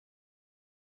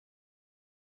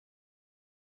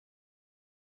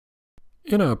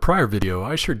In a prior video,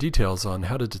 I shared details on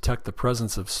how to detect the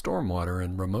presence of stormwater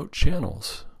in remote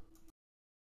channels.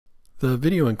 The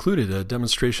video included a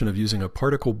demonstration of using a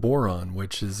particle boron,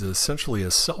 which is essentially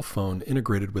a cell phone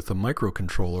integrated with a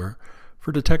microcontroller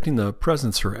for detecting the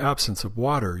presence or absence of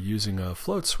water using a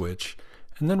float switch,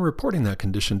 and then reporting that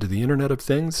condition to the Internet of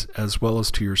Things as well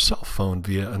as to your cell phone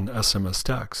via an SMS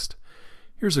text.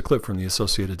 Here's a clip from the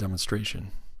associated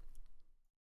demonstration.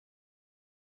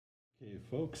 Okay,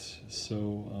 folks,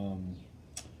 so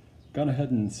gone ahead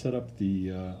and set up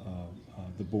the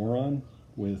boron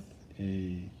with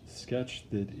a sketch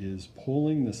that is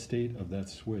polling the state of that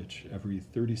switch every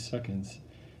 30 seconds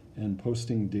and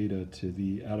posting data to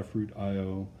the Adafruit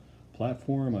IO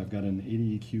platform. I've got an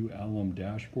 80EQ alum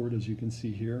dashboard, as you can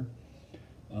see here.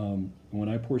 When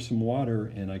I pour some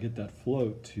water and I get that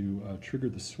float to trigger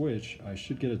the switch, I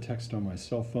should get a text on my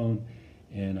cell phone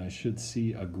and I should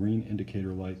see a green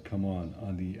indicator light come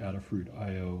on the Adafruit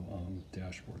IO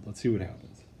dashboard. Let's see what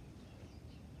happens.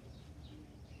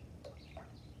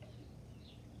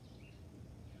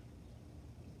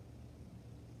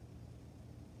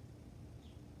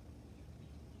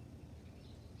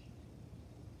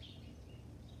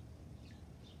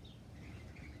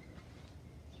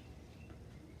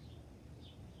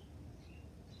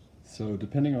 So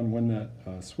depending on when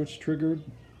that switch triggered,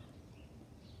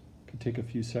 could take a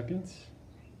few seconds.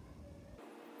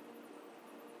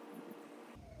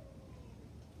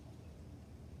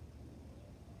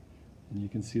 And you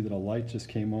can see that a light just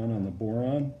came on the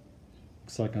boron.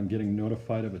 Looks like I'm getting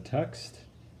notified of a text,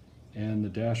 and the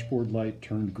dashboard light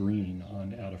turned green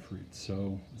on Adafruit.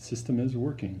 So the system is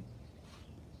working.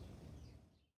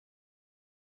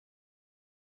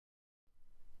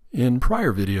 In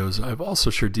prior videos, I've also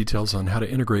shared details on how to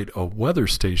integrate a weather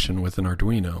station with an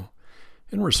Arduino.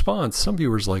 In response, some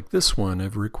viewers like this one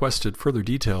have requested further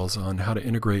details on how to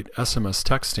integrate SMS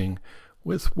texting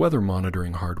with weather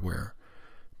monitoring hardware.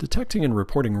 Detecting and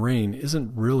reporting rain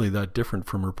isn't really that different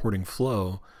from reporting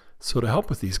flow, so to help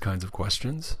with these kinds of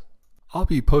questions, I'll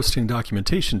be posting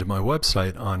documentation to my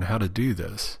website on how to do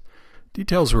this.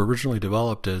 Details were originally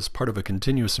developed as part of a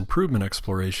continuous improvement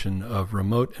exploration of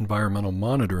remote environmental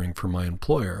monitoring for my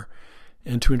employer,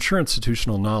 and to ensure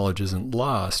institutional knowledge isn't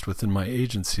lost within my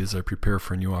agency as I prepare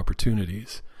for new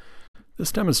opportunities.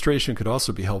 This demonstration could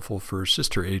also be helpful for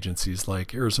sister agencies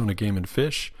like Arizona Game and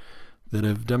Fish that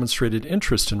have demonstrated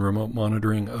interest in remote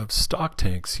monitoring of stock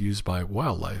tanks used by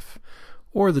wildlife,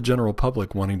 or the general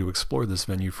public wanting to explore this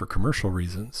venue for commercial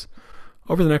reasons.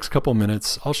 Over the next couple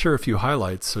minutes, I'll share a few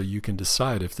highlights so you can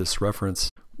decide if this reference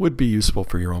would be useful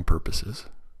for your own purposes.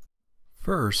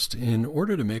 First, in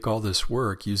order to make all this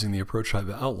work using the approach I've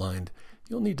outlined,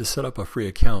 you'll need to set up a free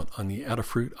account on the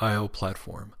Adafruit IO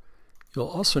platform. You'll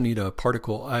also need a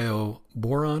Particle IO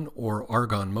boron or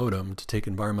argon modem to take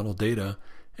environmental data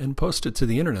and post it to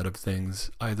the Internet of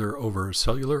Things, either over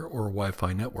cellular or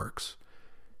Wi-Fi networks.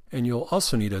 And you'll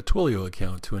also need a Twillio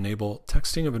account to enable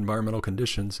texting of environmental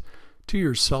conditions to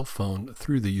your cell phone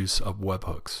through the use of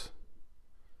webhooks.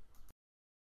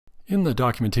 In the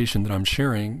documentation that I'm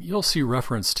sharing, you'll see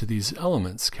reference to these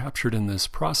elements captured in this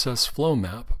process flow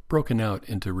map broken out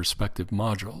into respective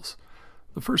modules.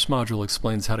 The first module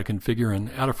explains how to configure an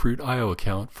Adafruit IO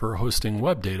account for hosting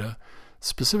web data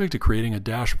specific to creating a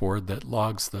dashboard that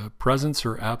logs the presence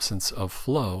or absence of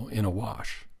flow in a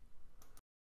wash.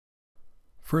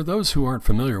 For those who aren't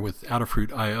familiar with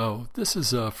Adafruit IO, this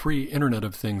is a free Internet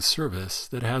of Things service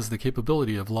that has the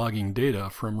capability of logging data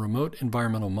from remote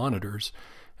environmental monitors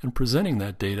and presenting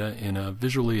that data in a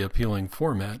visually appealing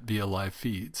format via live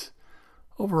feeds.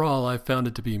 Overall, I found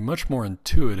it to be much more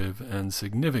intuitive and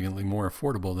significantly more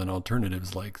affordable than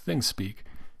alternatives like ThingSpeak,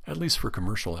 at least for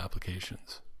commercial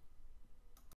applications.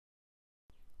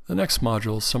 The next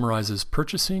module summarizes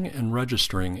purchasing and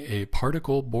registering a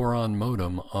particle boron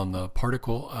modem on the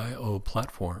Particle IO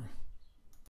platform.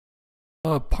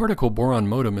 A particle boron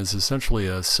modem is essentially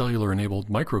a cellular-enabled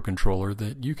microcontroller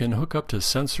that you can hook up to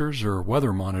sensors or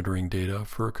weather monitoring data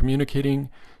for communicating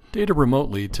data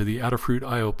remotely to the Adafruit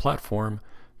IO platform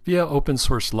via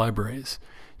open-source libraries.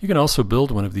 You can also build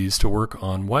one of these to work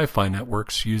on Wi-Fi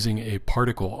networks using a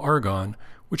particle argon,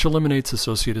 which eliminates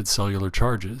associated cellular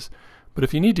charges. But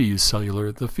if you need to use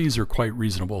cellular, the fees are quite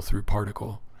reasonable through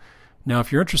Particle. Now,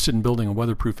 if you're interested in building a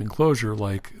weatherproof enclosure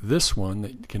like this one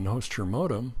that can host your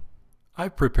modem,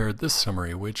 I've prepared this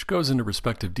summary, which goes into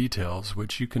respective details,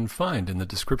 which you can find in the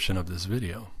description of this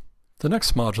video. The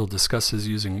next module discusses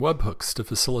using webhooks to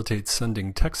facilitate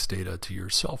sending text data to your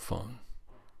cell phone.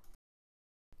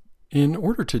 In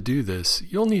order to do this,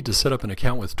 you'll need to set up an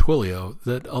account with Twillio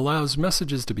that allows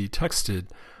messages to be texted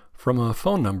from a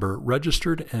phone number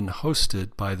registered and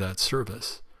hosted by that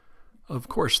service. Of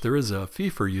course, there is a fee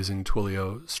for using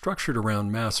Twillio structured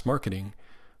around mass marketing,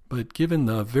 but given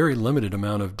the very limited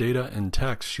amount of data and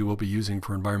text you will be using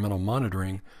for environmental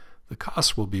monitoring, the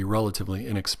cost will be relatively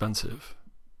inexpensive.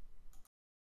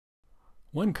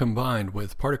 When combined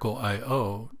with Particle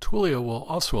IO, Twillio will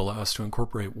also allow us to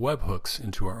incorporate webhooks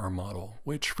into our model,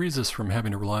 which frees us from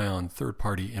having to rely on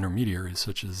third-party intermediaries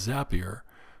such as Zapier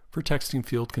for texting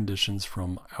field conditions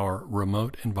from our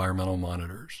remote environmental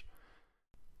monitors.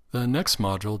 The next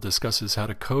module discusses how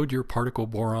to code your particle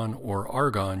boron or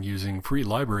argon using free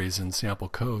libraries and sample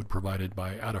code provided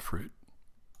by Adafruit.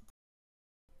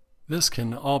 This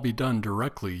can all be done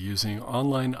directly using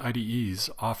online IDEs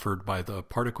offered by the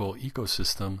particle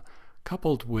ecosystem,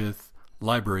 coupled with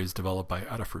libraries developed by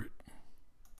Adafruit.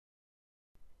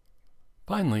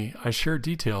 Finally, I share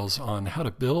details on how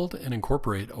to build and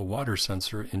incorporate a water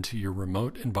sensor into your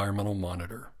remote environmental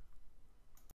monitor.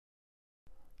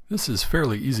 This is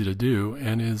fairly easy to do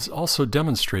and is also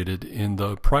demonstrated in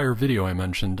the prior video I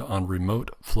mentioned on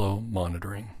remote flow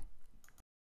monitoring.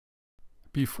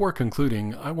 Before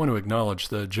concluding, I want to acknowledge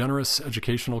the generous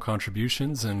educational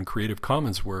contributions and Creative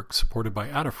Commons work supported by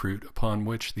Adafruit upon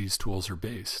which these tools are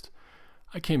based.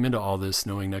 I came into all this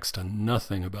knowing next to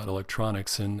nothing about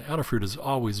electronics, and Adafruit has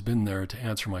always been there to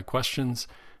answer my questions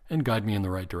and guide me in the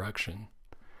right direction.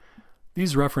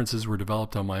 These references were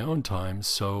developed on my own time,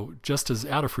 so just as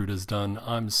Adafruit has done,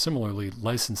 I'm similarly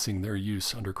licensing their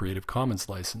use under Creative Commons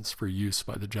license for use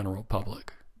by the general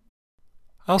public.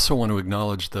 I also want to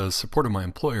acknowledge the support of my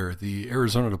employer, the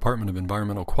Arizona Department of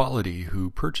Environmental Quality, who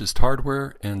purchased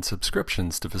hardware and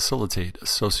subscriptions to facilitate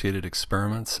associated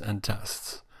experiments and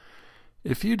tests.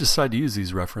 If you decide to use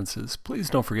these references, please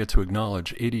don't forget to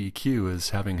acknowledge ADEQ as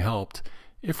having helped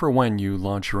if or when you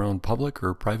launch your own public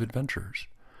or private ventures.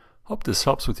 Hope this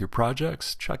helps with your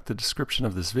projects. Check the description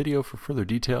of this video for further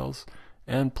details,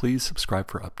 and please subscribe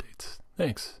for updates.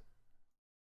 Thanks.